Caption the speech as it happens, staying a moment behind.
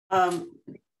Um,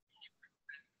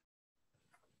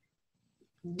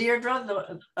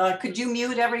 Deirdre, could you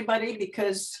mute everybody,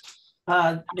 because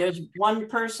there's one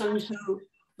person who,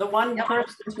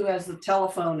 person who has the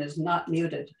telephone is not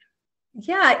muted.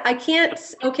 Yeah, I can't.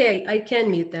 Okay, I can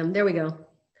mute them. There we go.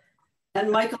 And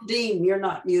Michael Dean, you're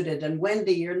not muted. And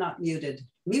Wendy, you're not muted.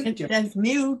 Mute. It says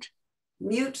mute.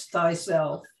 Mute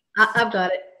thyself. I've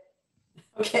got it.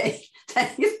 Okay,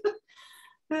 thank you.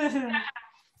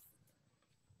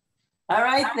 All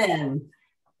right then.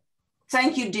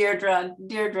 Thank you, Deirdre.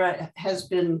 Deirdre has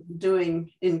been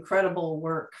doing incredible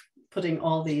work putting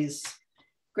all these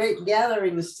great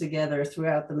gatherings together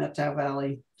throughout the Methow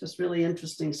Valley. Just really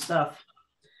interesting stuff.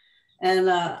 And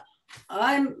I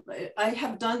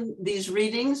have done these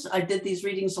readings. I did these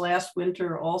readings last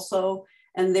winter also,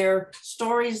 and they're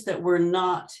stories that were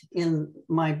not in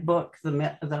my book,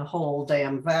 the whole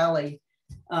damn valley,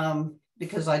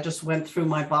 because I just went through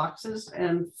my boxes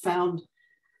and found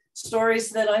stories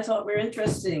that I thought were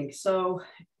interesting. So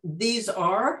these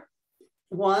are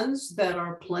ones that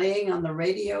are playing on the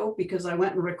radio, because I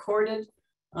went and recorded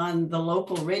on the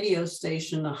local radio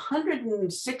station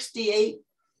 168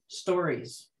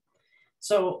 stories.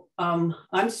 So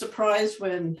I'm surprised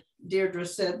when Deirdre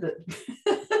said that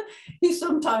he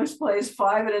sometimes plays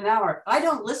 5 in an hour. I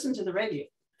don't listen to the radio,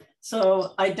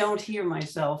 so I don't hear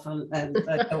myself, and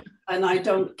I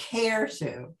don't care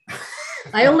to.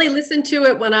 I only listen to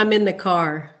it when I'm in the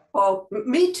car. Oh,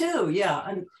 me too, yeah.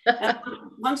 And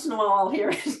once in a while I'll hear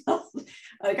it.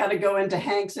 I got to go into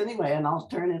Hank's anyway, and I'll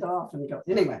turn it off and go.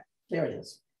 Anyway, there it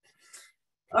is.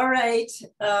 All right,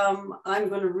 I'm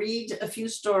going to read a few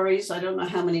stories. I don't know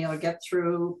how many I'll get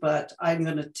through, but I'm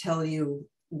going to tell you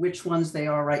which ones they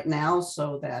are right now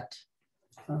so that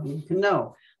you can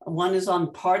know. One is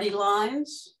on party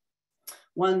lines.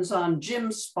 One's on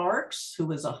Jim Sparks, who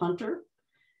was a hunter.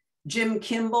 Jim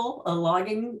Kimball, a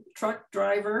logging truck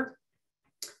driver.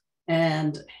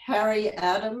 And Harry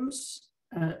Adams,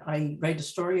 I read a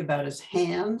story about his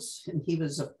hands, and he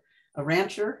was a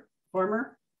rancher,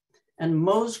 farmer. And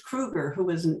Mose Kruger, who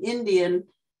was an Indian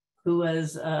who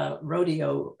was a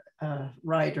rodeo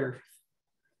rider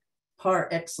par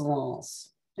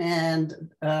excellence.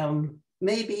 And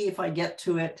maybe if I get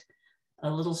to it, a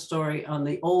little story on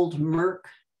the old Merc,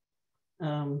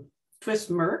 Twist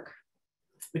Merc,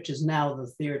 which is now the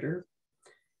theater,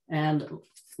 and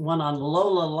one on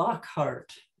Lola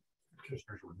Lockhart.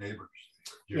 Sisters were neighbors.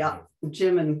 Yeah,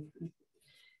 Jim and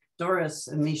Doris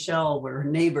and Michelle were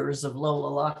neighbors of Lola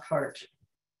Lockhart.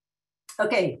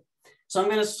 Okay, so I'm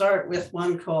going to start with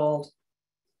one called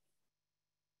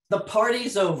The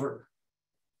Party's Over.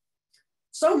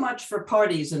 So much for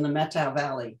parties in the Methow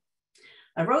Valley.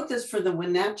 I wrote this for the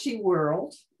Wenatchee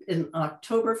World in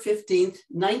October 15th,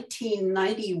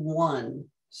 1991.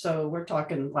 So we're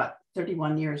talking, what,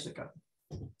 31 years ago.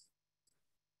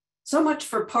 So much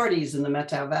for parties in the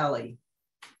Methow Valley.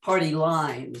 Party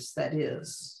lines, that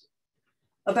is.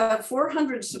 About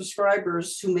 400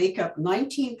 subscribers who make up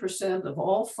 19% of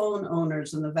all phone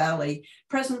owners in the Valley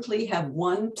presently have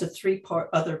 1 to 3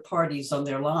 other parties on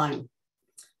their line.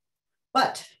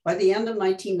 But by the end of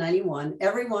 1991,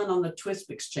 everyone on the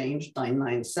Twisp Exchange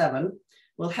 997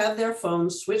 will have their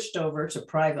phones switched over to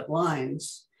private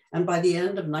lines. And by the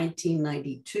end of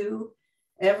 1992,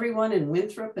 everyone in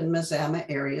Winthrop and Mazama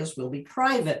areas will be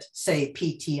private, say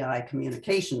PTI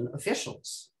communication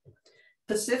officials.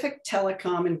 Pacific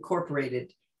Telecom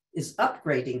Incorporated is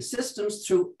upgrading systems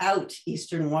throughout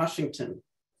Eastern Washington,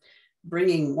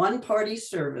 bringing one-party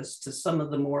service to some of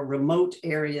the more remote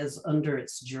areas under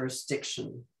its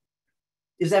jurisdiction.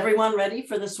 Is everyone ready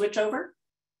for the switchover?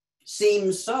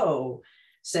 Seems so,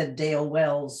 said Dale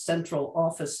Wells, central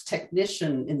office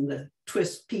technician in the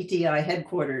Twist PTI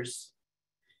headquarters.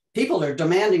 People are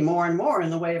demanding more and more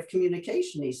in the way of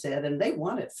communication, he said, and they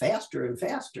want it faster and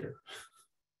faster.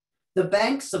 The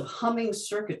banks of humming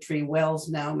circuitry Wells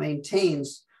now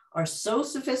maintains are so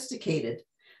sophisticated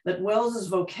that Wells's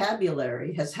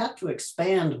vocabulary has had to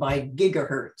expand by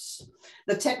gigahertz.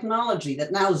 The technology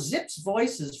that now zips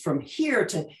voices from here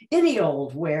to any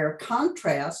old where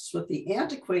contrasts with the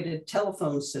antiquated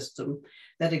telephone system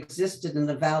that existed in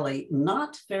the Valley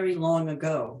not very long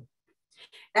ago.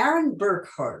 Aaron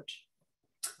Burkhart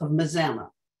of Mazama,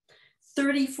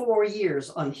 34 years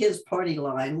on his party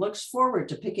line, looks forward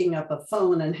to picking up a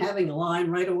phone and having a line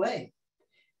right away.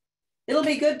 It'll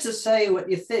be good to say what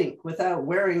you think without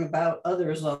worrying about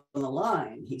others on the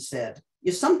line, he said.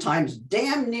 You sometimes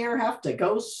damn near have to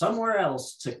go somewhere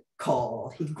else to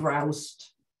call, he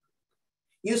groused.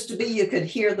 Used to be you could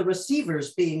hear the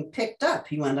receivers being picked up,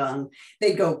 he went on.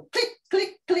 They'd go click,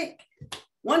 click, click.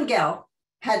 One gal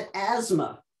had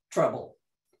asthma trouble.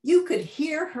 You could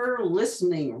hear her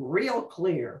listening real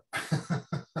clear.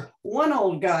 One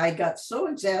old guy got so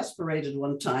exasperated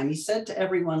one time, he said to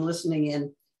everyone listening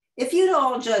in, "If you'd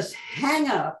all just hang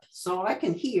up so I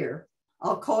can hear,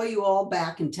 I'll call you all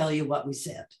back and tell you what we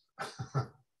said."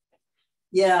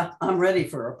 "Yeah, I'm ready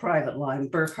for a private line,"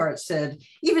 Burkhart said,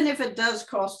 "even if it does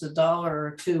cost $1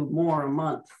 or $2 more a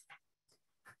month."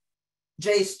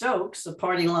 Jay Stokes, a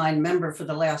party line member for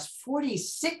the last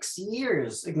 46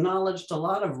 years, acknowledged a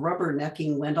lot of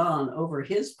rubbernecking went on over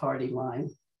his party line.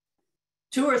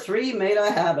 "2 or 3 made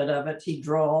a habit of it," he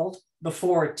drawled,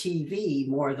 "before TV,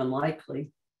 more than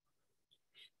likely."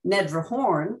 Nedra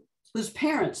Horn, whose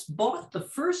parents bought the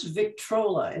first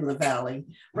Victrola in the Valley,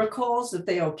 recalls that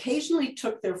they occasionally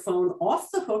took their phone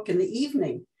off the hook in the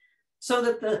evening so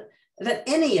that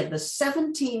any of the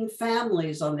 17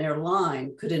 families on their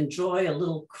line could enjoy a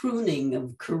little crooning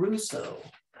of Caruso.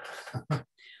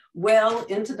 Well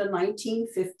into the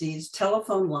 1950s,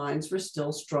 telephone lines were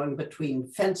still strung between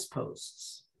fence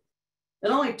posts. "It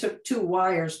only took 2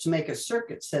 wires to make a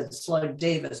circuit," said Slug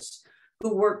Davis,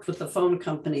 who worked with the phone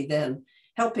company then,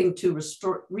 helping to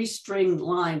restring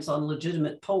lines on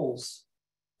legitimate poles.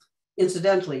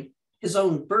 Incidentally, his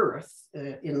own birth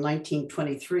in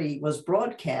 1923 was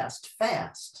broadcast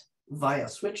fast via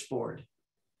switchboard.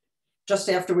 "Just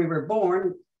after we were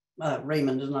born,"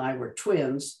 Raymond and I were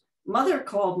twins, "Mother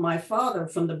called my father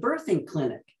from the birthing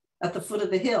clinic at the foot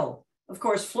of the hill. Of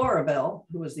course, Florabelle,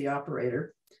 who was the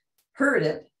operator, heard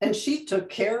it, and she took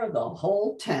care of the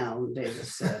whole town,"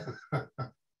 Davis said.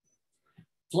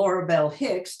 Florabelle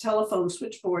Hicks, telephone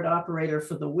switchboard operator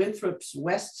for the Winthrop's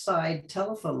West Side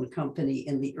Telephone Company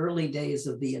in the early days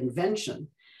of the invention,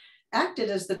 acted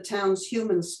as the town's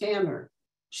human scanner.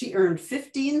 She earned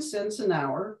 15 cents an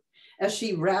hour as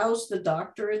she roused the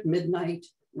doctor at midnight,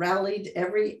 rallied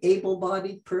every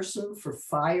able-bodied person for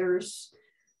fires,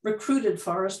 recruited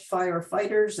forest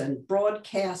firefighters, and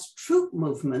broadcast troop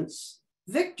movements,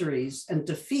 victories, and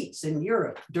defeats in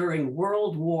Europe during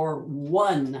World War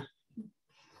I.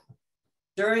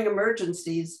 During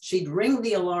emergencies, she'd ring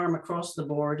the alarm across the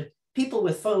board. People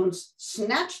with phones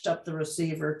snatched up the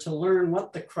receiver to learn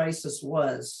what the crisis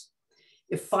was.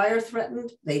 If fire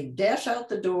threatened, they'd dash out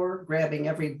the door, grabbing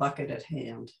every bucket at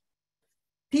hand.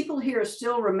 People here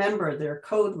still remember their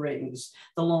code rings,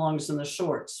 the longs and the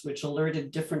shorts, which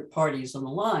alerted different parties on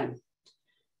the line.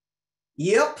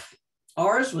 "Yep,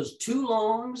 ours was 2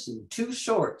 longs and 2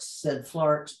 shorts," said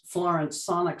Florence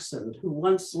Sonicson, who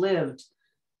once lived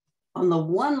on the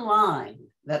one line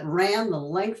that ran the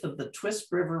length of the Twist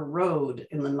River Road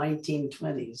in the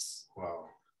 1920s. Wow.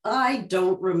 "I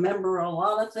don't remember a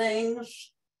lot of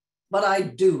things, but I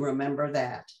do remember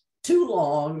that. 2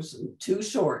 longs and 2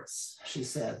 shorts," she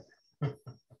said.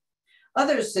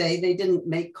 Others say they didn't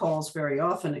make calls very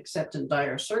often except in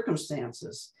dire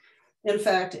circumstances. In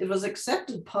fact, it was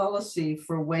accepted policy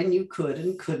for when you could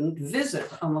and couldn't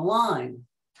visit on the line.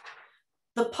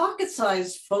 The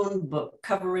pocket-sized phone book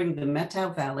covering the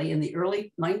Methow Valley in the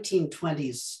early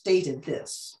 1920s stated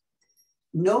this: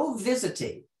 "No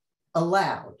visiting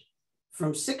allowed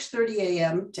from 6:30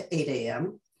 a.m. to 8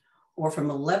 a.m., or from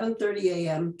 11:30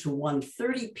 a.m. to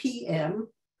 1:30 p.m.,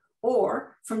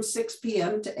 or from 6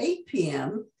 p.m. to 8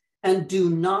 p.m., and do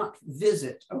not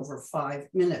visit over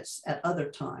 5 minutes at other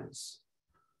times."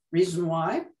 Reason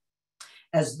why?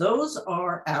 As those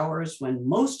are hours when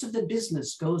most of the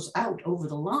business goes out over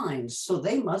the lines, so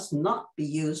they must not be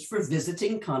used for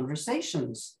visiting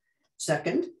conversations.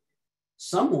 Second,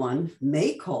 someone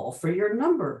may call for your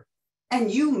number, and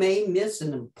you may miss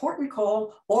an important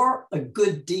call or a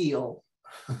good deal.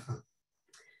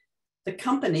 The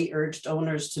company urged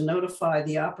owners to notify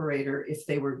the operator if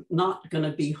they were not going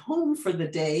to be home for the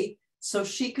day, so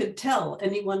she could tell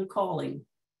anyone calling.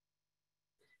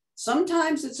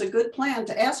 "Sometimes it's a good plan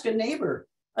to ask a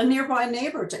nearby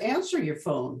neighbor to answer your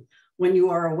phone when you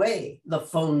are away," the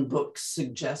phone book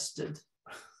suggested.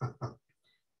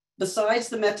 Besides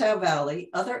the Methow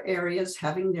Valley, other areas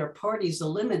having their parties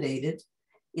eliminated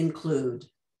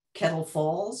include Kettle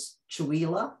Falls,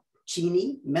 Chewelah,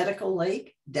 Cheney, Medical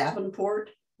Lake, Davenport,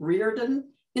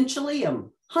 Reardon,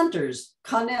 Inchelium, Hunters,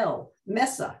 Connell,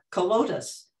 Mesa,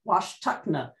 Colotus,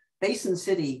 Washtuckna, Basin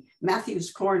City,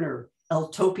 Matthews Corner,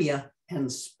 Eltopia,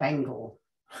 and Spangle.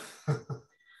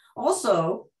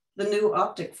 Also, the new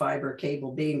optic fiber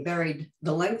cable being buried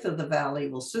the length of the valley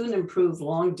will soon improve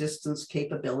long distance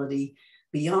capability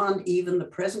beyond even the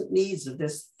present needs of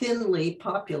this thinly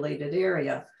populated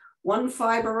area. One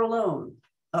fiber alone,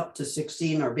 up to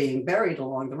 16 are being buried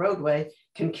along the roadway,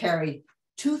 can carry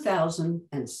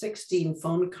 2,016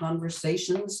 phone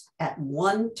conversations at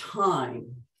one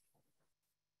time.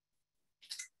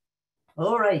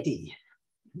 All righty,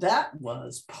 that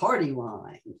was Party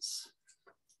Lines.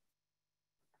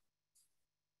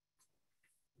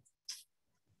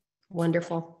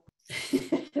 Wonderful.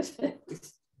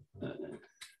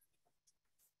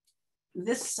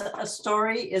 This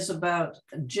story is about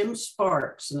Jim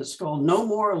Sparks, and it's called No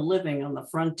More Living on the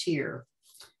Frontier.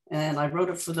 And I wrote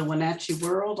it for the Wenatchee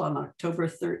World on October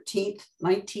 13th,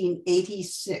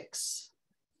 1986.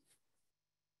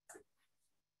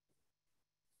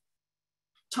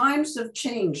 Times have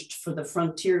changed for the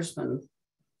frontiersmen,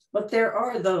 but there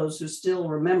are those who still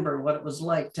remember what it was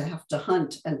like to have to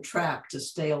hunt and trap to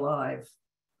stay alive.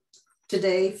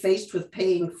 Today, faced with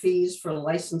paying fees for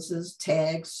licenses,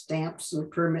 tags, stamps, and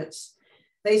permits,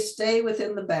 they stay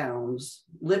within the bounds,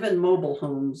 live in mobile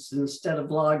homes instead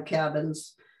of log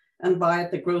cabins, and buy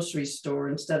at the grocery store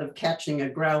instead of catching a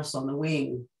grouse on the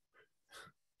wing.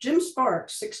 Jim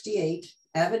Sparks, 68,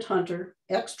 avid hunter,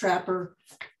 ex-trapper.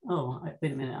 Oh,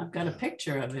 wait a minute, I've got a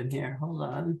picture of him here, hold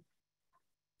on.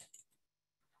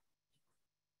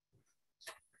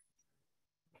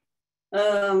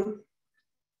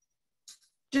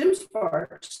 Jim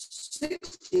Sparks,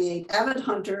 68, avid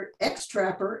hunter,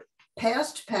 ex-trapper,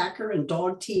 past packer and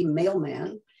dog team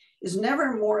mailman, is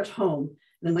never more at home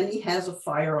than when he has a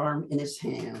firearm in his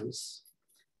hands.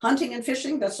 Hunting and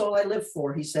fishing, that's all I live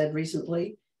for, he said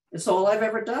recently. It's all I've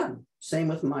ever done. Same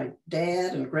with my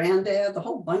dad and granddad, the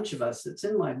whole bunch of us, it's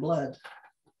in my blood.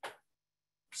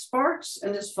 Sparks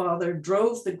and his father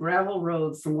drove the gravel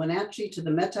road from Wenatchee to the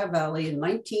Methow Valley in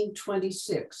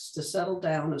 1926 to settle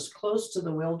down as close to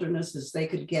the wilderness as they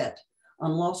could get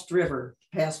on Lost River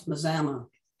past Mazama.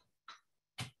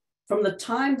 From the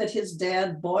time that his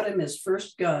dad bought him his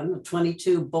first gun, a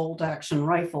 .22 bolt-action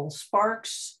rifle,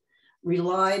 Sparks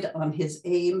relied on his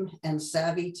aim and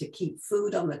savvy to keep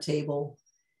food on the table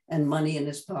and money in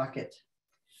his pocket.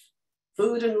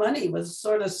 Food and money was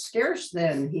sort of scarce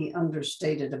then, he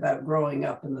understated about growing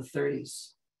up in the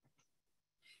 30s.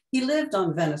 He lived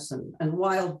on venison and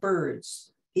wild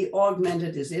birds. He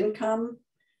augmented his income,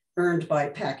 earned by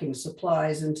packing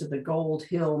supplies into the Gold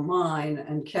Hill mine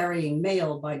and carrying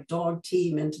mail by dog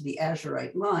team into the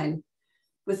Azurite mine,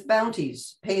 with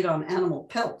bounties paid on animal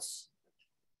pelts.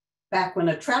 Back when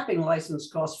a trapping license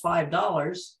cost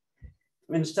 $5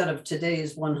 instead of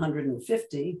today's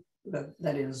 $150,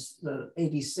 that is the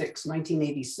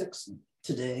 1986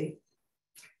 today,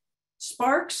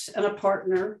 Sparks and a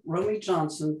partner, Romy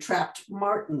Johnson, trapped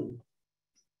marten,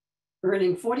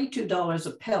 earning $42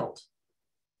 a pelt.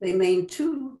 They made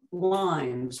two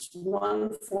lines,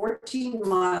 one 14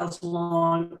 miles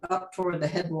long up toward the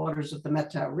headwaters of the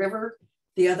Methow River,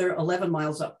 the other 11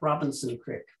 miles up Robinson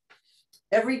Creek.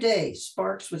 Every day,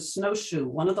 Sparks would snowshoe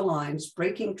one of the lines,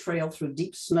 breaking trail through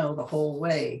deep snow the whole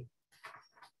way.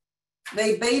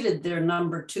 They baited their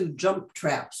 #2 jump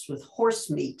traps with horse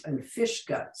meat and fish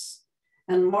guts,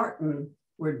 and marten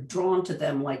were drawn to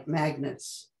them like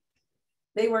magnets.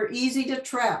 They were easy to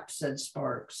trap, said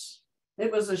Sparks. It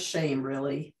was a shame,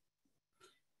 really.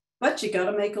 But you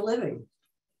got to make a living.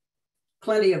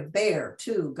 Plenty of bear,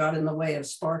 too, got in the way of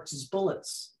Sparks's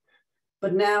bullets.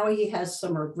 But now he has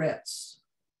some regrets.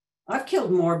 I've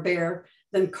killed more bear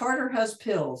than Carter has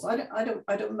pills. I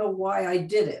don't know why I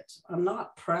did it. I'm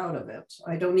not proud of it.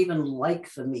 I don't even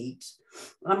like the meat.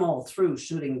 I'm all through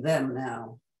shooting them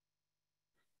now.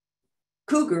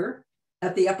 Cougar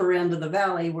at the upper end of the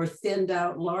valley were thinned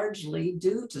out largely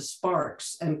due to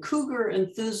Sparks and cougar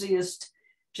enthusiast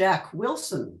Jack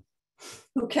Wilson,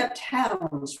 who kept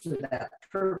hounds for that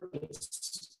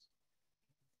purpose.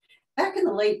 Back in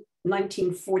the late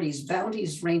 1940s,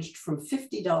 bounties ranged from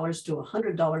 $50 to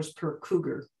 $100 per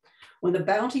cougar. When the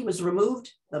bounty was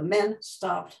removed, the men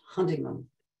stopped hunting them.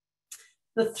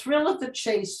 The thrill of the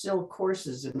chase still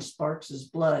courses in Sparks's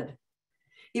blood.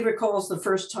 He recalls the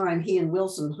first time he and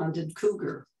Wilson hunted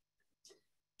cougar.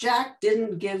 Jack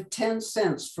didn't give 10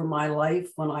 cents for my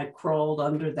life when I crawled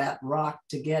under that rock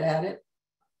to get at it.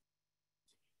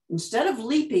 Instead of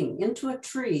leaping into a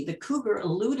tree, the cougar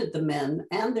eluded the men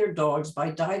and their dogs by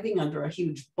diving under a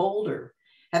huge boulder.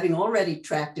 Having already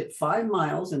tracked it 5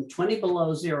 miles in 20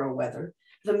 below zero weather,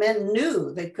 the men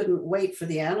knew they couldn't wait for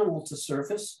the animal to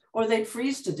surface or they'd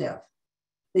freeze to death.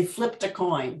 They flipped a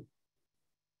coin.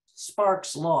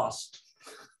 Sparks lost.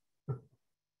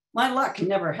 My luck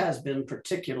never has been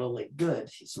particularly good,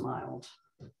 he smiled.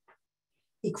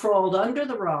 He crawled under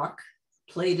the rock,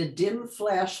 played a dim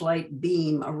flashlight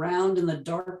beam around in the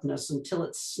darkness until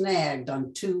it snagged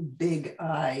on 2 big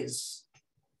eyes.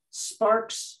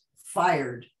 Sparks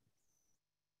fired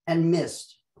and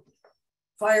missed,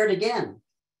 fired again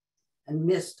and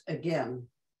missed again.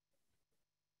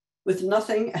 With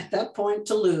nothing at that point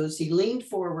to lose, he leaned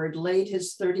forward, laid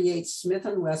his .38 Smith &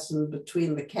 Wesson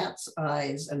between the cat's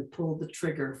eyes, and pulled the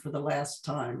trigger for the last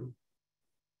time.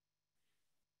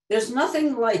 "There's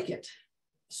nothing like it,"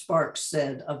 Sparks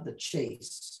said of the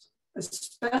chase,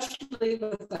 "especially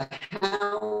with the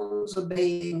hounds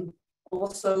obeying.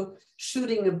 Also,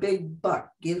 shooting a big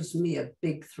buck gives me a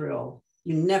big thrill.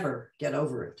 You never get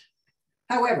over it."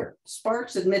 However,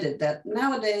 Sparks admitted that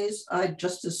nowadays I'd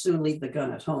just as soon leave the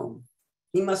gun at home.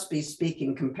 He must be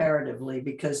speaking comparatively,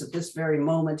 because at this very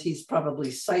moment, he's probably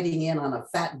sighting in on a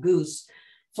fat goose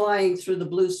flying through the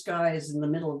blue skies in the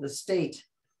middle of the state.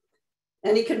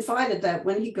 And he confided that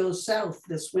when he goes south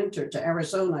this winter to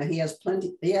Arizona, he has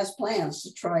plans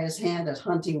to try his hand at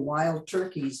hunting wild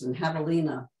turkeys and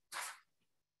javelina.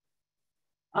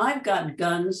 "I've got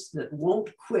guns that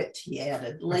won't quit," he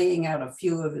added, laying out a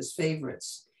few of his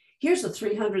favorites. "Here's a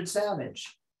 300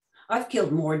 Savage. I've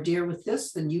killed more deer with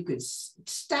this than you could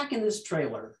stack in this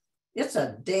trailer. It's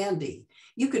a dandy.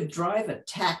 You could drive a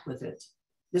tack with it.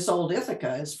 This old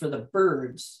Ithaca is for the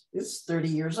birds. It's 30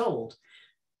 years old.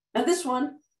 And this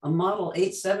one, a model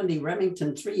 870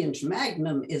 Remington 3-inch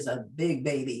Magnum, is a big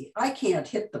baby. I can't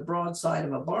hit the broadside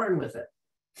of a barn with it.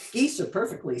 Geese are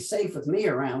perfectly safe with me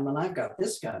around when I've got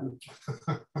this gun."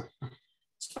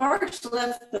 Sparks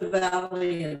left the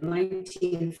valley in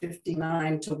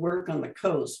 1959 to work on the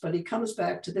coast, but he comes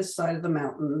back to this side of the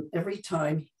mountain every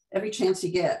chance he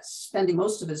gets, spending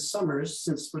most of his summers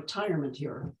since retirement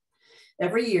here.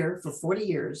 Every year for 40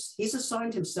 years, he's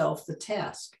assigned himself the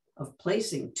task of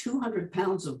placing 200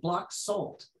 pounds of block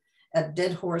salt at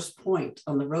Dead Horse Point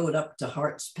on the road up to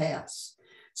Hart's Pass,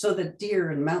 so that deer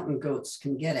and mountain goats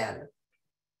can get at it.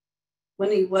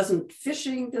 When he wasn't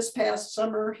fishing this past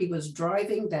summer, he was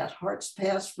driving that Hart's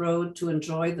Pass road to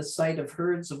enjoy the sight of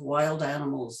herds of wild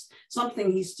animals,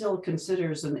 something he still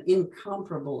considers an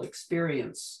incomparable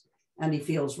experience, and he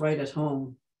feels right at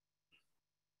home.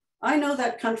 "I know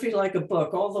that country like a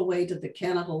book all the way to the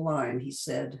Canada line," he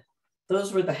said.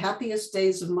 "Those were the happiest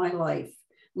days of my life,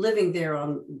 living there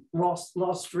on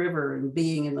Lost River and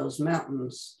being in those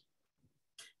mountains."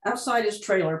 Outside his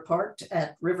trailer, parked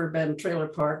at Riverbend Trailer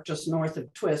Park, just north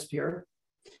of Twisp here,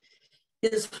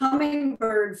 his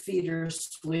hummingbird feeder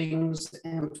swings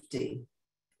empty.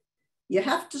 "You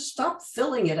have to stop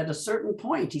filling it at a certain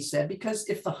point," he said, "because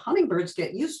if the hummingbirds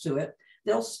get used to it,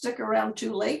 they'll stick around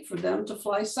too late for them to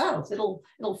fly south. It'll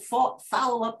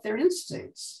foul up their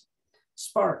instincts."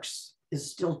 Sparks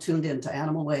is still tuned into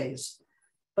animal ways.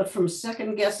 But from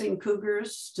second-guessing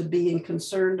cougars to being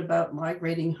concerned about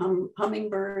migrating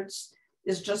hummingbirds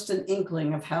is just an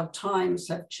inkling of how times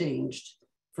have changed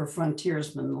for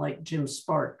frontiersmen like Jim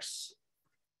Sparks.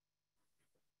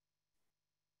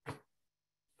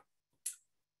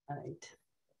 Right.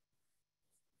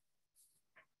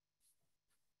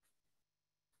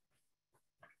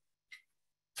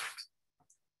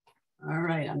 All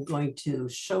right, I'm going to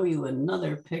show you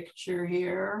another picture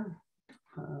here.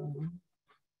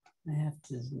 I have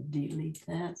to delete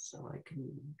that so I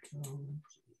can go.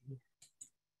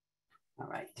 All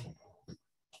right.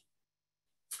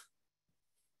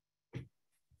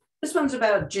 This one's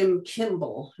about Jim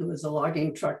Kimball, who is a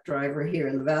logging truck driver here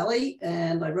in the Valley,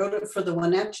 and I wrote it for the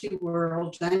Wenatchee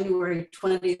World, January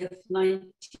 20th,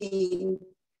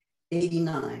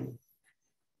 1989.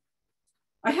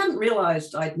 I hadn't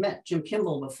realized I'd met Jim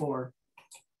Kimball before.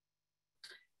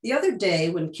 The other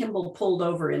day, when Kimball pulled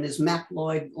over in his Mack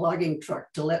Lloyd logging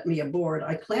truck to let me aboard,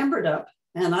 I clambered up,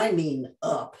 and I mean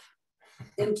up,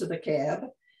 into the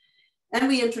cab, and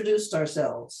we introduced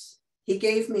ourselves. He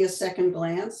gave me a second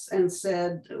glance and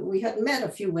said we had met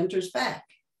a few winters back.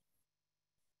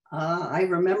 I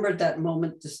remembered that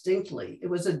moment distinctly. It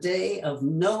was a day of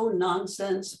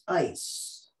no-nonsense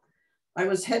ice. I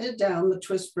was headed down the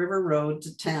Twisp River Road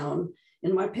to town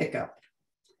in my pickup.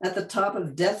 At the top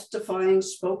of death-defying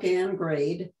Spokane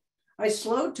grade, I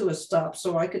slowed to a stop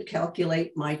so I could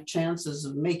calculate my chances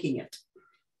of making it.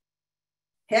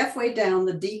 Halfway down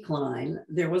the decline,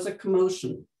 there was a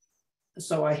commotion,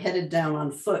 so I headed down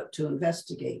on foot to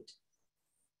investigate.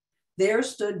 There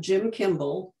stood Jim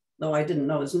Kimball, though I didn't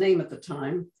know his name at the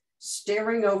time,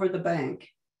 staring over the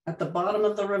bank. At the bottom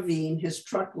of the ravine, his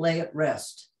truck lay at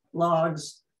rest.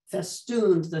 Logs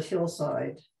festooned the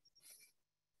hillside.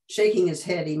 Shaking his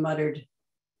head, he muttered,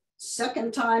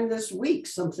 "Second time this week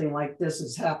something like this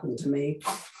has happened to me."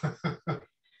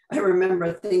 I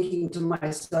remember thinking to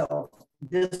myself,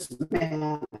 this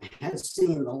man has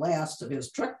seen the last of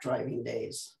his truck driving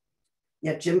days.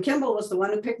 Yet Jim Kimball was the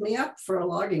one who picked me up for a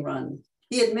logging run.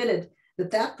 He admitted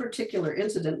that that particular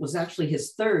incident was actually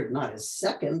his third, not his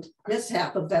second,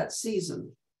 mishap of that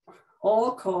season.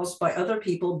 all caused by other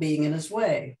people being in his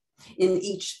way. In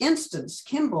each instance,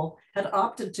 Kimball had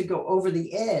opted to go over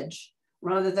the edge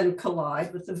rather than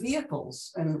collide with the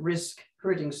vehicles and risk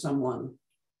hurting someone.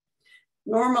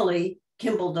 Normally,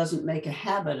 Kimball doesn't make a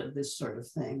habit of this sort of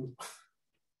thing.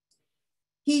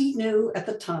 He knew at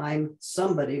the time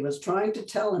somebody was trying to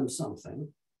tell him something,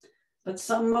 but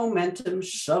some momentum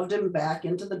shoved him back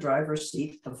into the driver's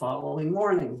seat the following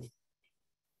morning.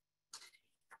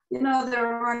 You know, there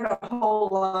aren't a whole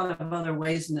lot of other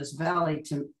ways in this valley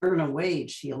to earn a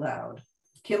wage, he allowed.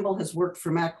 Kimball has worked for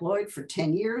Mac Lloyd for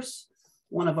 10 years,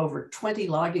 one of over 20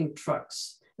 logging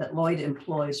trucks that Lloyd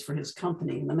employs for his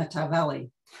company in the Methow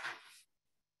Valley.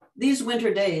 These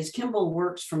winter days, Kimball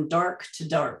works from dark to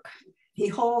dark. He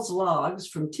hauls logs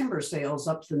from timber sales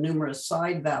up the numerous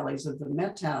side valleys of the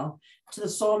Methow to the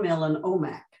sawmill in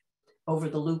Omak over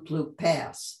the Loop Loop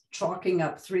Pass, chalking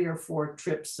up 3 or 4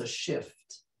 trips a shift.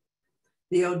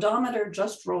 The odometer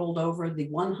just rolled over the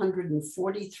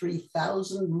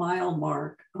 143,000 mile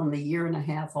mark on the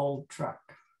 1.5-year-old truck.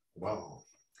 Wow.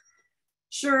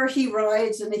 Sure, he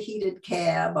rides in a heated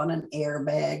cab on an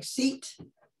airbag seat,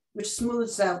 which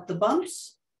smooths out the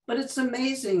bumps, but it's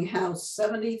amazing how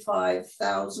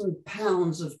 75,000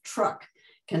 pounds of truck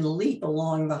can leap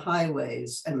along the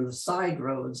highways and the side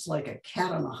roads like a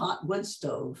cat on a hot wood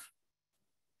stove.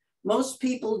 Most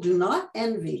people do not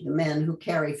envy the men who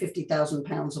carry 50,000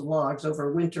 pounds of logs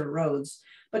over winter roads,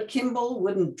 but Kimball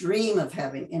wouldn't dream of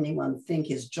having anyone think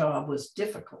his job was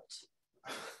difficult.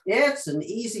 It's an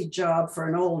easy job for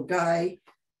an old guy,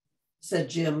 said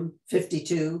Jim,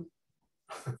 52.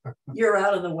 You're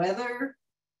out of the weather.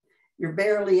 You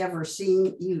barely ever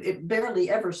see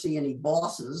any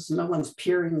bosses. No one's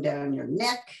peering down your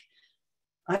neck.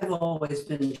 I've always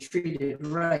been treated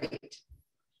right.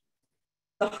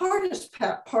 The hardest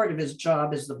part of his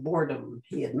job is the boredom,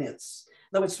 he admits,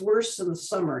 though it's worse in the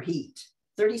summer heat.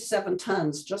 37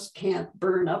 tons just can't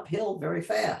burn uphill very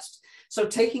fast. So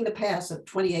taking the pass at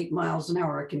 28 miles an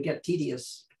hour can get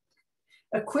tedious.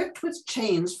 Equipped with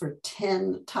chains for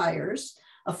 10 tires,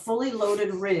 a fully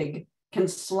loaded rig can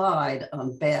slide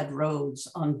on bad roads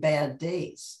on bad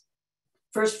days.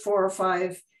 First 4 or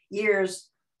 5 years,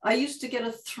 I used to get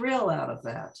a thrill out of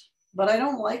that, but I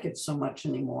don't like it so much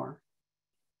anymore.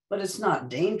 But it's not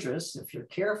dangerous if you're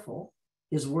careful.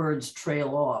 His words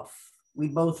trail off. We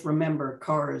both remember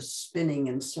cars spinning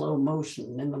in slow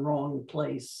motion in the wrong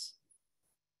place.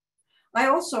 I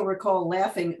also recall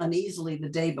laughing uneasily the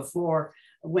day before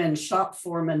when shop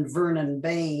foreman Vernon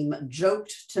Bain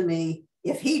joked to me,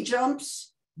 if he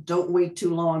jumps, don't wait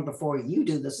too long before you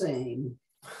do the same.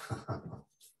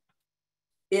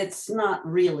 It's not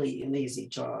really an easy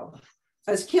job.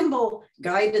 As Kimball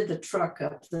guided the truck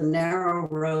up the narrow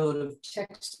road of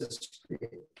Texas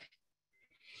Creek,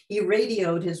 he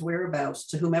radioed his whereabouts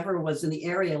to whomever was in the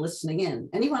area listening in.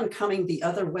 Anyone coming the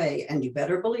other way, and you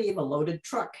better believe a loaded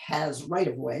truck has right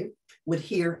of way, would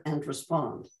hear and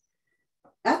respond.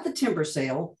 At the timber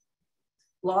sale,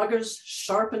 loggers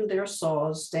sharpened their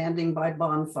saws standing by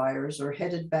bonfires or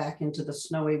headed back into the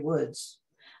snowy woods.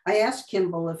 I asked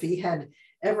Kimball if he had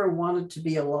ever wanted to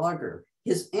be a logger.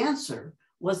 His answer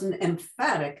was an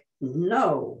emphatic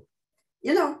no.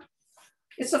 You know,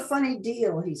 it's a funny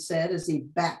deal, he said as he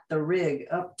backed the rig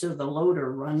up to the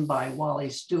loader run by Wally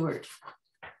Stewart.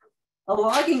 A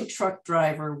logging truck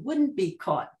driver wouldn't be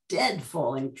caught dead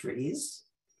falling trees,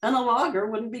 and a logger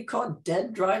wouldn't be caught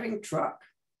dead driving truck.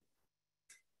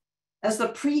 As the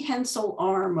prehensile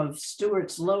arm of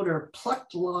Stewart's loader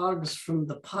plucked logs from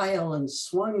the pile and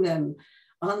swung them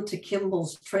onto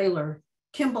Kimball's trailer,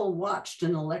 Kimball watched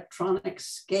an electronic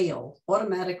scale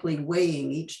automatically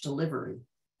weighing each delivery.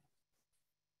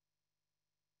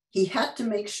 He had to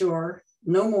make sure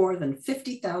no more than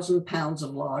 50,000 pounds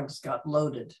of logs got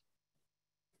loaded.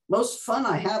 Most fun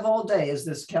I have all day is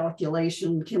this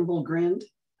calculation, Kimball grinned.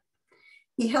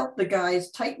 He helped the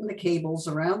guys tighten the cables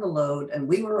around the load and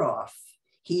we were off,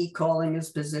 he calling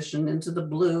his position into the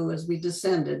blue as we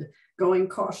descended, going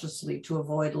cautiously to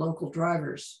avoid local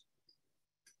drivers.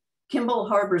 Kimball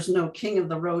harbors no king of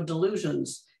the road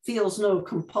delusions, feels no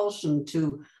compulsion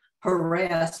to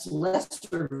harass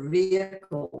lesser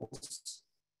vehicles.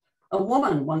 A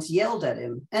woman once yelled at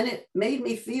him, and it made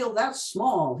me feel that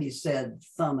small, he said,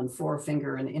 thumb and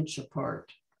forefinger an inch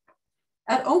apart.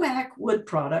 At Omak Wood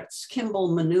Products,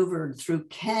 Kimball maneuvered through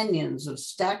canyons of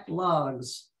stacked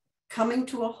logs, coming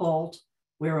to a halt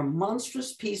where a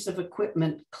monstrous piece of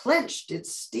equipment clenched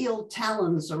its steel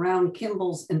talons around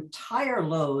Kimball's entire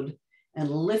load and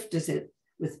lifted it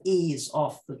with ease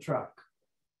off the truck.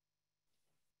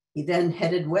 He then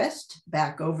headed west,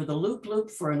 back over the Loop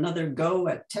Loop for another go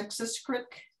at Texas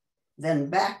Creek, then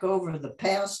back over the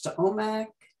pass to Omak,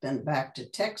 then back to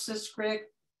Texas Creek.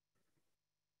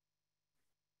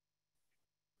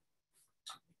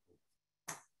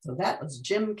 So that was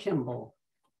Jim Kimball.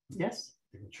 Yes?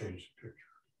 You can change the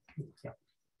picture. Yep.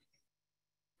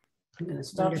 I'm going to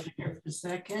stop here for a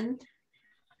second.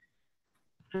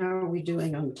 How are we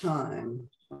doing on time?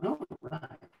 Oh, right.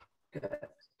 Good.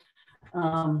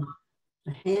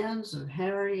 The Hands of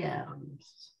Harry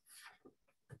Adams.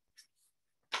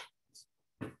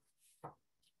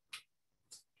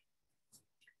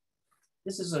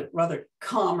 This is a rather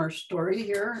calmer story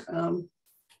here.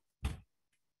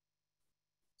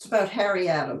 It's about Harry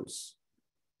Adams.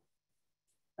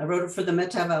 I wrote it for the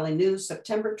Methow Valley News,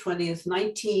 September 20th,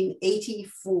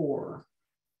 1984.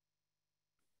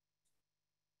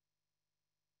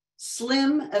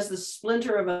 Slim as the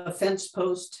splinter of a fence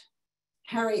post,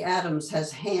 Harry Adams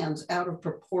has hands out of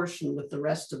proportion with the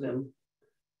rest of him.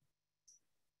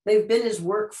 They've been his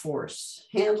workforce,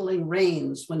 handling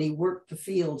reins when he worked the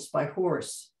fields by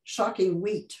horse, shocking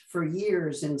wheat for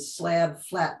years in Slab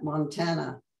Flat,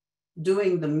 Montana,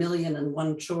 doing the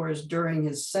 1,000,001 chores during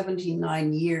his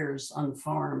 79 years on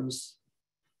farms.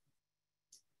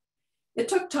 It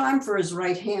took time for his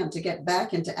right hand to get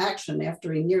back into action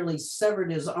after he nearly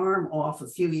severed his arm off a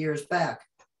few years back.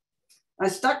 I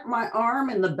stuck my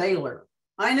arm in the baler.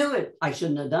 I knew it. I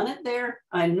shouldn't have done it there.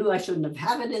 I knew I shouldn't have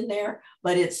had it in there,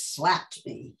 but it slapped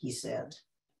me, he said.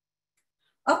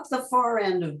 Up the far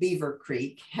end of Beaver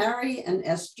Creek, Harry and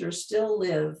Esther still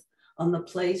live on the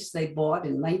place they bought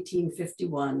in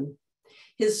 1951.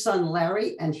 His son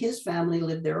Larry and his family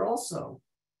live there also.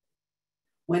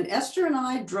 When Esther and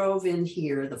I drove in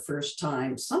here the first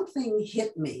time, something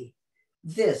hit me.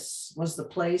 This was the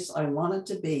place I wanted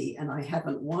to be, and I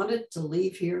haven't wanted to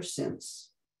leave here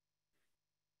since.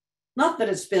 Not that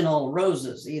it's been all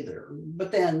roses either,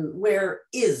 but then where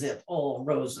is it all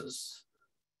roses?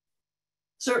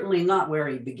 Certainly not where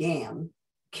he began,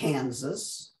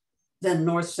 Kansas, then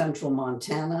north central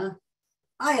Montana,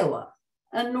 Iowa,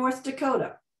 and North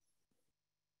Dakota.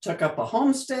 Took up a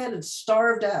homestead and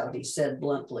starved out, he said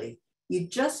bluntly. You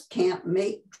just can't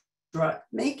make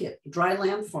it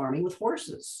dryland farming with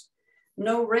horses.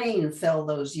 No rain fell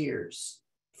those years.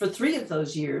 For 3 of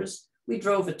those years, we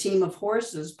drove a team of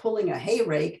horses pulling a hay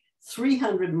rake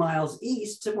 300 miles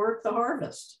east to work the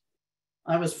harvest.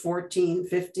 I was 14,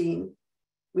 15.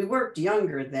 We worked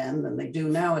younger then than they do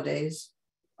nowadays.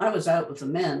 I was out with the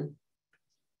men.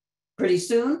 Pretty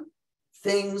soon,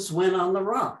 things went on the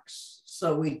rocks.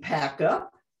 So we'd pack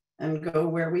up and go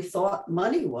where we thought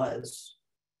money was.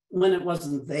 When it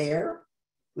wasn't there,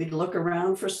 we'd look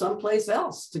around for someplace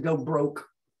else to go broke.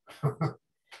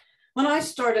 When I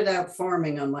started out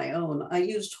farming on my own, I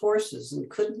used horses and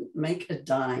couldn't make a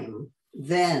dime.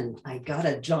 Then I got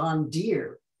a John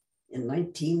Deere in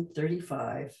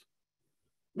 1935.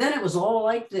 Then it was all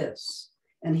like this.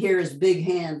 And here his big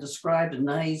hand described a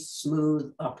nice,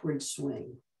 smooth upward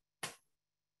swing.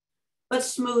 But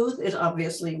smooth it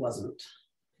obviously wasn't.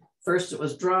 First it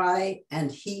was dry,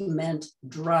 and he meant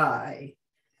dry.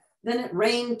 Then it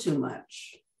rained too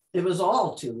much. It was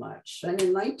all too much. And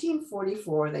in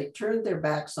 1944, they turned their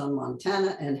backs on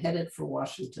Montana and headed for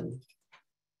Washington.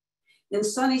 In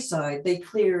Sunnyside, they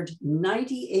cleared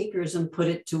 90 acres and put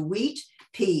it to wheat,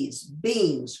 peas,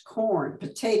 beans, corn,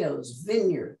 potatoes,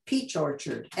 vineyard, peach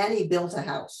orchard, and he built a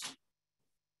house.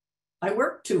 I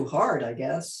worked too hard, I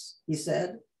guess, he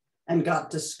said, and got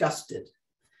disgusted.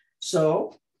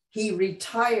 So he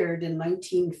retired in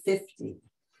 1950.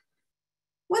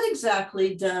 What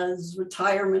exactly does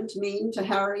retirement mean to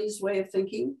Harry's way of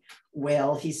thinking?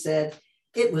 Well, he said,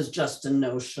 it was just a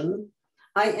notion.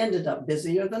 I ended up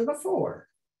busier than before.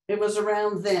 It was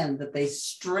around then that they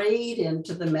strayed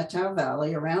into the Methow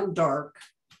Valley around dark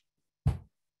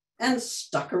and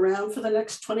stuck around for the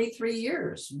next 23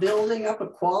 years, building up a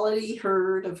quality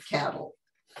herd of cattle.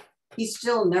 He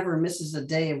still never misses a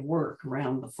day of work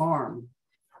around the farm.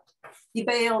 He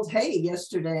baled hay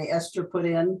yesterday, Esther put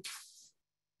in.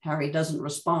 Harry doesn't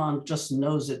respond, just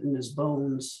knows it in his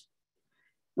bones.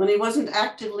 When he wasn't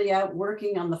actively out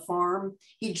working on the farm,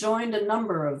 he joined a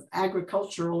number of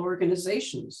agricultural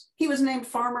organizations. He was named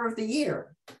Farmer of the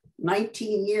Year,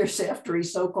 19 years after he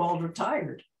so-called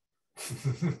retired.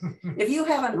 If you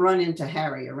haven't run into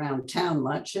Harry around town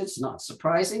much, it's not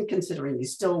surprising considering he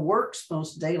still works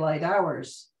most daylight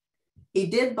hours. He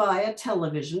did buy a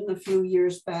television a few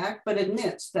years back, but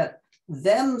admits that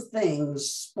them things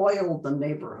spoiled the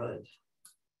neighborhood.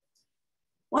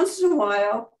 Once in a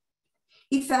while,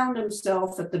 he found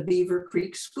himself at the Beaver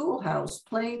Creek schoolhouse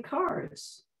playing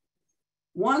cards.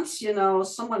 Once, you know,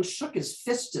 someone shook his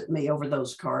fist at me over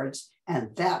those cards,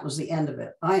 and that was the end of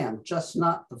it. I am just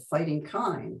not the fighting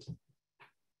kind.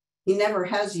 He never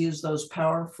has used those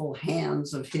powerful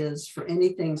hands of his for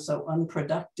anything so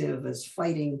unproductive as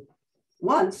fighting.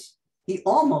 Once, he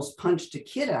almost punched a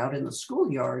kid out in the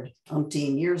schoolyard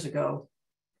umpteen years ago,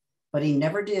 but he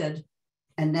never did.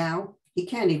 And now he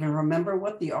can't even remember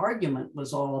what the argument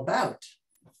was all about.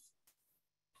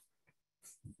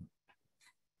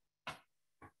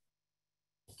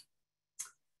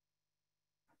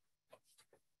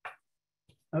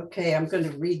 Okay, I'm going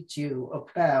to read you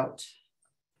about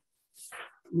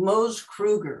Mose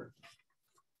Kruger.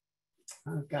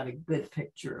 I've got a good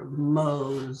picture of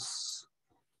Mose.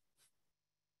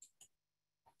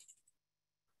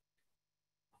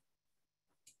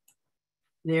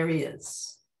 There he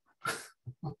is.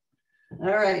 All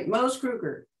right, Mose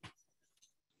Kruger.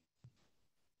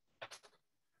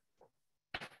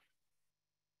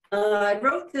 I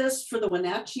wrote this for the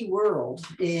Wenatchee World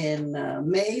in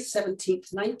May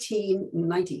 17th,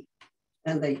 1990.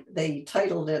 And they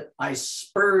titled it, I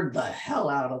Spurred the Hell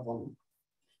Out of Them.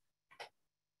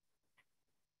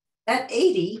 At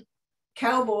 80,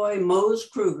 cowboy Mose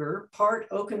Kruger, part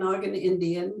Okanagan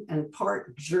Indian and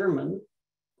part German,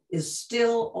 is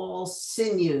still all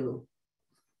sinew.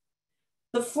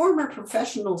 The former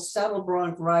professional saddle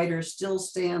bronc rider still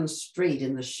stands straight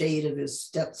in the shade of his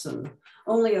Stetson,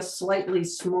 only a slightly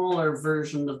smaller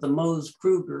version of the Mose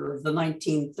Kruger of the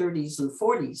 1930s and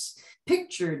 40s,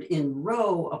 pictured in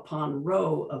row upon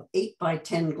row of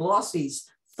 8x10 glossies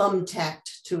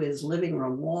thumbtacked to his living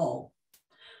room wall.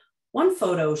 One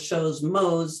photo shows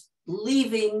Mose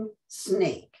leaving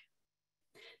Snake.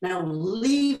 Now,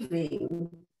 leaving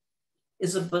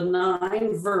is a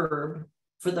benign verb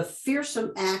for the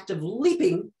fearsome act of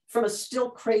leaping from a still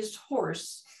crazed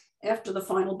horse after the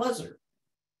final buzzer.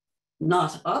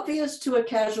 Not obvious to a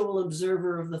casual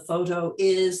observer of the photo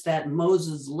is that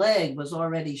Mose's leg was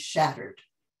already shattered.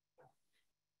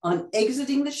 On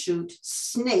exiting the chute,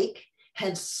 Snake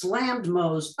had slammed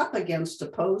Mose up against a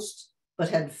post, but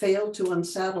had failed to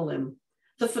unsaddle him.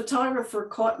 The photographer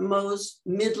caught Mose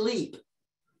mid-leap.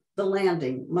 The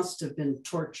landing must have been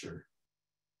torture.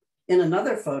 In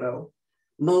another photo,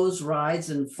 Mose rides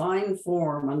in fine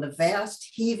form on the vast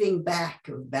heaving back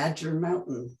of Badger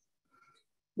Mountain,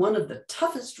 one of the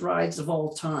toughest rides of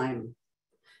all time.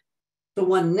 The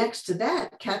one next to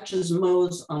that catches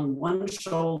Mose on one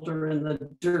shoulder in the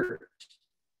dirt.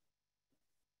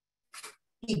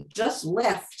 He just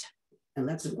left, and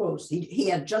that's in quotes, he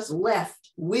had just left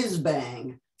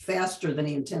whiz-bang faster than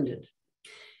he intended.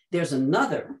 There's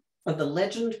another of the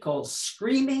legend called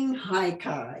Screaming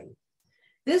High-Kai.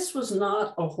 This was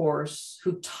not a horse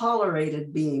who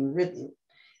tolerated being ridden,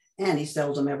 and he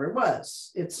seldom ever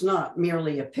was. It's not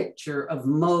merely a picture of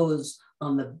Mose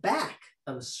on the back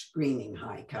of Screaming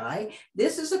High-Kai.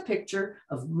 This is a picture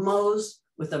of Mose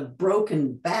with a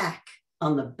broken back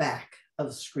on the back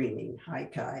of Screaming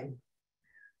High-Kai.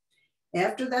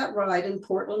 After that ride in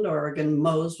Portland, Oregon,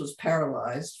 Mose was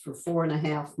paralyzed for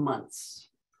 4.5 months.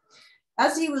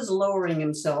 As he was lowering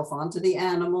himself onto the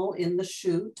animal in the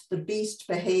chute, the beast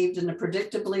behaved in a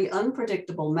predictably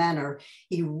unpredictable manner.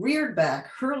 He reared back,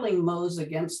 hurling Mose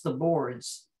against the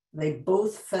boards. They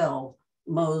both fell,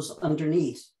 Mose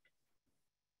underneath.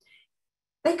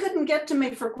 They couldn't get to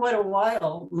me for quite a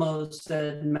while, Mose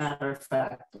said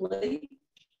matter-of-factly.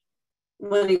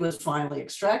 When he was finally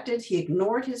extracted, he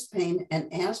ignored his pain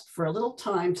and asked for a little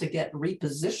time to get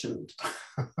repositioned.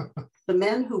 The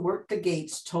men who worked the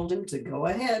gates told him to go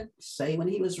ahead, say when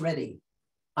he was ready.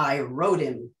 I rode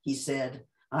him, he said.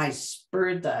 I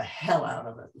spurred the hell out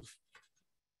of him.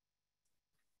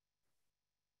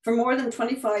 For more than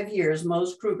 25 years,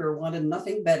 Mose Kruger wanted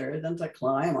nothing better than to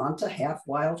climb onto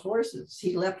half-wild horses.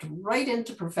 He leapt right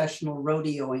into professional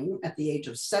rodeoing at the age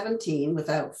of 17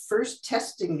 without first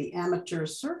testing the amateur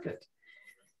circuit.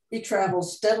 He traveled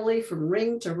steadily from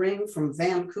ring to ring, from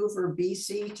Vancouver,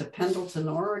 BC to Pendleton,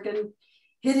 Oregon,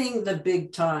 hitting the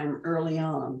big time early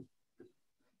on.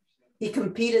 He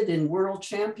competed in world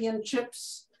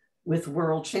championships with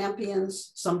world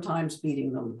champions, sometimes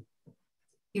beating them.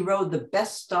 He rode the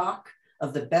best stock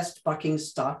of the best bucking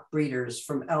stock breeders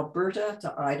from Alberta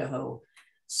to Idaho,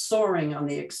 soaring on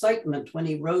the excitement when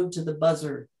he rode to the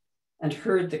buzzer and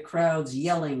heard the crowds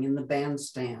yelling in the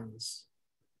bandstands.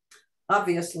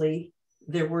 Obviously,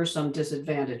 there were some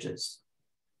disadvantages.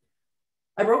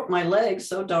 I broke my leg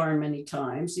so darn many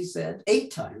times, he said,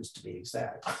 8 times to be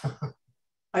exact.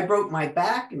 I broke my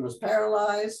back and was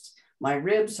paralyzed. My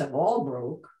ribs have all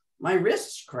broke. My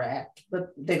wrists cracked, but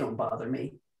they don't bother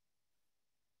me.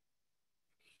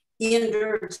 He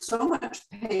endured so much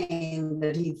pain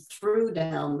that he threw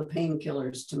down the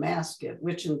painkillers to mask it,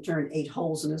 which in turn ate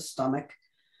holes in his stomach,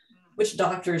 which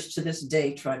doctors to this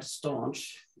day try to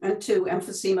staunch. And two,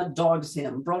 emphysema dogs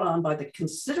him, brought on by the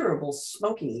considerable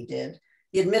smoking he did.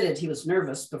 He admitted he was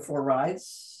nervous before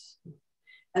rides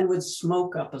and would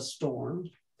smoke up a storm.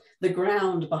 The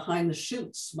ground behind the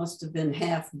chutes must have been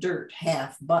half dirt,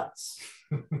 half butts.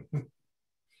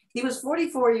 He was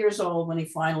 44 years old when he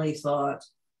finally thought,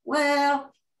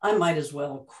 well, I might as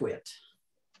well quit.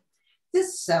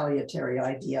 This salutary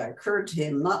idea occurred to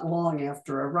him not long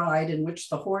after a ride in which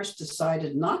the horse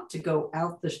decided not to go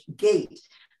out the gate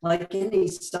like any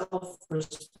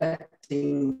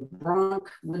self-respecting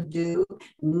bronc would do.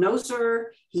 No,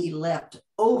 sir, he leapt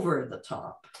over the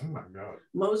top. Oh my God.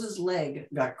 Moses' leg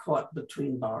got caught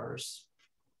between bars.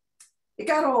 It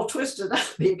got all twisted up,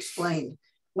 he explained.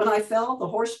 When I fell, the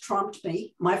horse trumped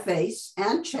me, my face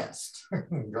and chest.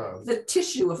 God. The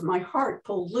tissue of my heart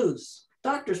pulled loose.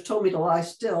 Doctors told me to lie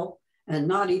still and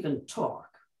not even talk.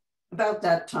 About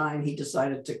that time, he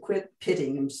decided to quit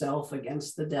pitting himself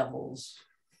against the devils.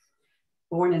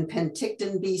 Born in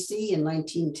Penticton, BC in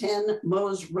 1910,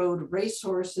 Mose rode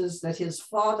racehorses that his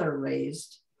father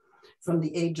raised from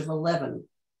the age of 11.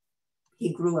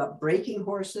 He grew up breaking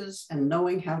horses and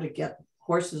knowing how to get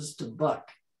horses to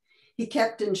buck. He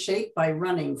kept in shape by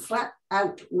running, flat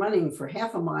out running for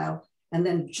half a mile and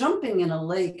then jumping in a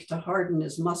lake to harden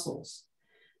his muscles.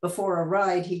 Before a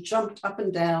ride, he jumped up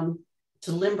and down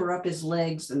to limber up his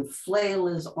legs and flail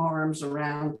his arms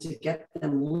around to get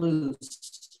them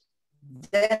loose.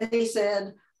 Then he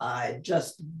said, I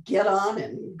just get on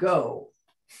and go.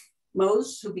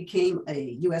 Mose, who became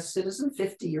a US citizen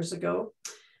 50 years ago,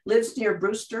 lives near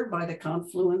Brewster by the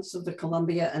confluence of the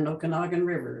Columbia and Okanagan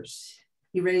rivers.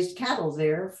 He raised cattle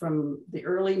there from the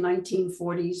early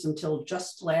 1940s until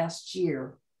just last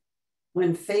year,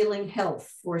 when failing health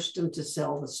forced him to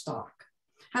sell the stock.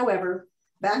 However,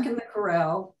 back in the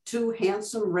corral, two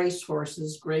handsome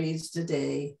racehorses grazed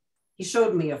today. He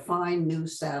showed me a fine new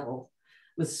saddle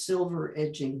with silver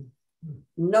edging.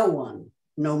 No one,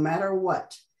 no matter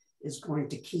what, is going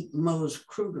to keep Mose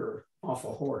Kruger off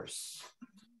a horse.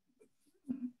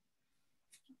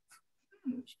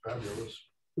 It's fabulous.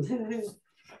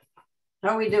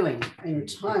 How are we doing in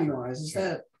time-wise? Is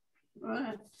that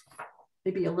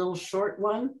maybe a little short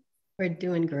one? We're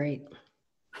doing great.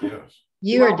 Yes.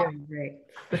 You are doing great.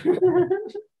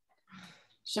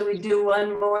 Should we do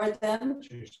one more then?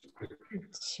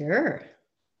 Sure.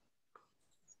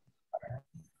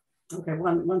 Okay,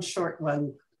 one short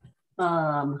one.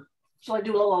 Shall I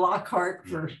do a little Lockhart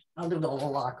for, I'll do a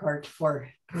little Lockhart for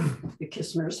the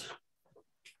Kissners.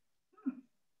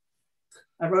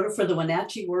 I wrote it for the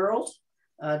Wenatchee World,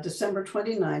 December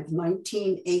 29th,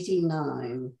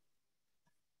 1989.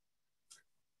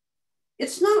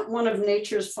 It's not one of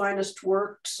nature's finest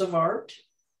works of art,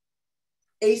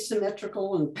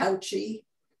 asymmetrical and pouchy.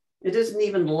 It isn't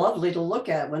even lovely to look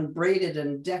at when braided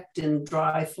and decked in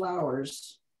dry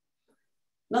flowers.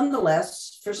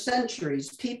 Nonetheless, for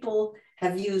centuries, people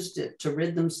have used it to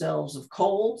rid themselves of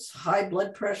colds, high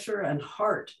blood pressure, and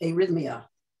heart arrhythmia.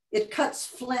 It cuts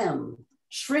phlegm,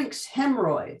 shrinks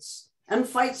hemorrhoids, and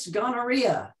fights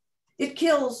gonorrhea. It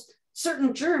kills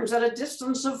certain germs at a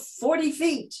distance of 40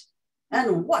 feet.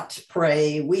 And what,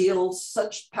 pray, wields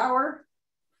such power?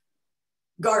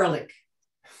 Garlic.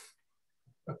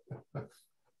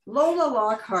 Lola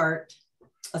Lockhart,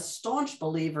 a staunch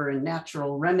believer in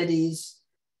natural remedies,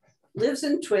 lives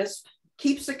in Twisp,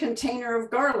 keeps a container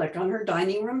of garlic on her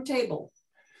dining room table.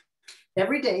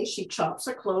 Every day she chops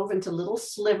a clove into little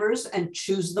slivers and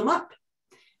chews them up.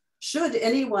 Should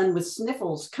anyone with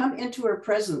sniffles come into her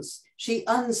presence, she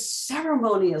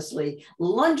unceremoniously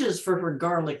lunges for her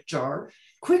garlic jar,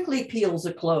 quickly peels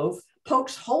a clove,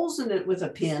 pokes holes in it with a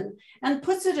pin, and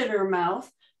puts it in her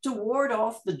mouth to ward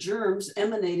off the germs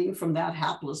emanating from that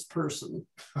hapless person.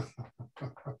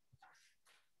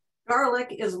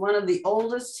 Garlic is one of the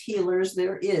oldest healers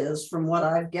there is, from what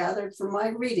I've gathered from my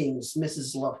readings,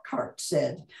 Mrs. Lockhart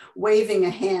said, waving a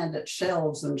hand at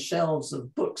shelves and shelves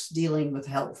of books dealing with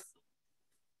health.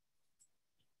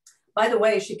 By the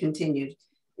way, she continued,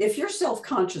 if you're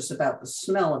self-conscious about the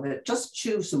smell of it, just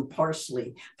chew some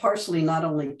parsley. Parsley not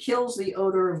only kills the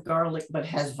odor of garlic, but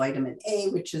has vitamin A,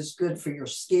 which is good for your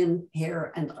skin,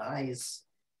 hair, and eyes.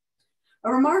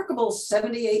 A remarkable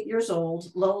 78 years old,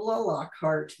 Lola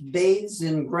Lockhart bathes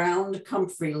in ground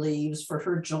comfrey leaves for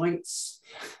her joints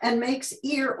and makes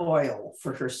ear oil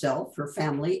for herself, her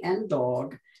family, and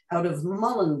dog out of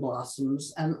mullein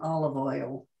blossoms and olive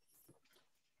oil.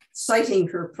 citing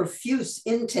her profuse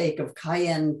intake of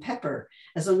cayenne pepper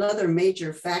as another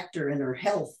major factor in her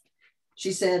health.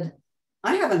 She said,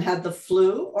 "I haven't had the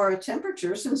flu or a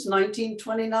temperature since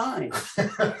 1929.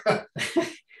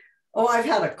 Oh, I've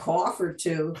had a cough or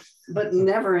two, but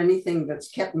never anything that's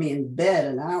kept me in bed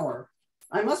an hour.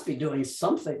 I must be doing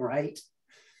something right,"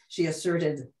 she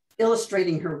asserted,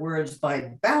 illustrating her words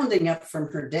by bounding up from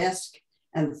her desk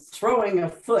and throwing a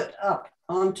foot up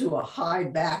onto a high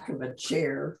back of a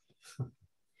chair.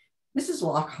 Mrs.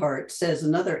 Lockhart says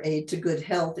another aid to good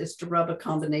health is to rub a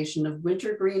combination of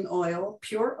wintergreen oil,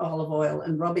 pure olive oil,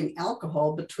 and rubbing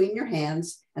alcohol between your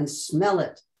hands and smell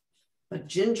it, but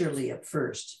gingerly at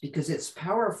first because it's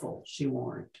powerful, she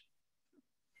warned.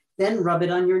 Then rub it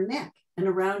on your neck and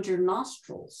around your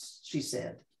nostrils, she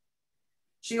said.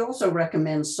 She also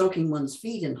recommends soaking one's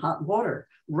feet in hot water,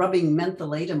 rubbing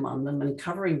mentholatum on them and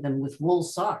covering them with wool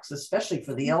socks, especially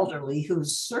for the elderly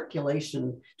whose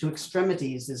circulation to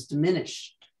extremities is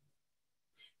diminished.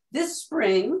 This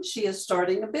spring, she is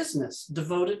starting a business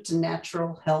devoted to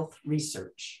natural health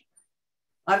research.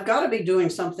 "I've got to be doing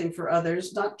something for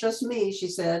others, not just me," she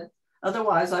said.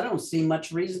 "Otherwise, I don't see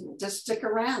much reason to stick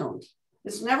around.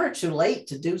 It's never too late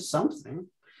to do something,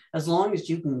 as long as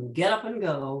you can get up and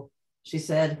go," she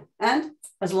said. "And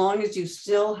as long as you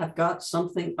still have got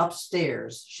something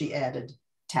upstairs," she added,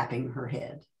 tapping her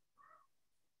head.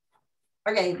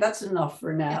 Okay, that's enough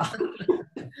for now.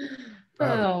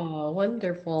 Oh,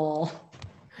 wonderful.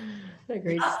 What a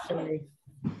great story.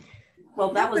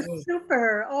 Well, that was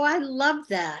super. Oh, I love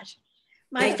that.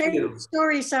 My Thank favorite you.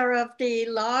 stories are of the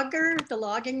logger, the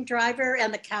logging driver,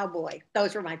 and the cowboy.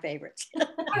 Those were my favorites.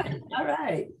 all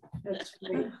right. That's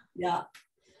great. Yeah.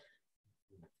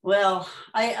 Well,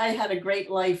 I had a great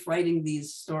life writing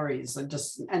these stories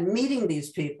and meeting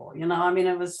these people. You know, I mean,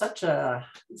 it was such a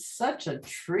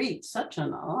treat, such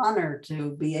an honor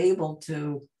to be able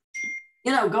to,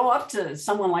 you know, go up to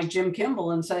someone like Jim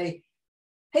Kimball and say,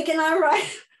 "Hey, can I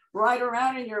ride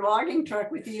around in your logging truck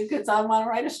with you? Because I want to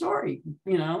write a story."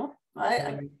 You know,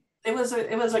 it was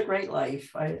a great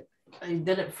life. I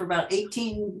did it for about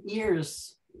 18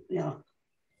 years. You know.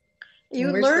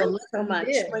 You We're learn so so much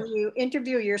lucky. when you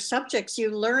interview your subjects. You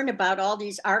learn about all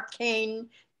these arcane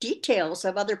details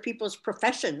of other people's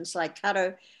professions, like how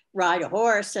to ride a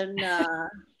horse and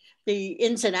the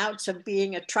ins and outs of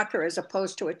being a trucker as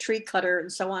opposed to a tree cutter and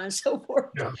so on and so forth.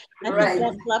 Yeah. I Right. think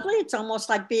that's lovely. It's almost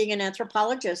like being an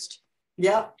anthropologist.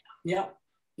 Yep.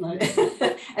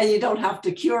 And you don't have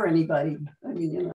to cure anybody. I mean, you know.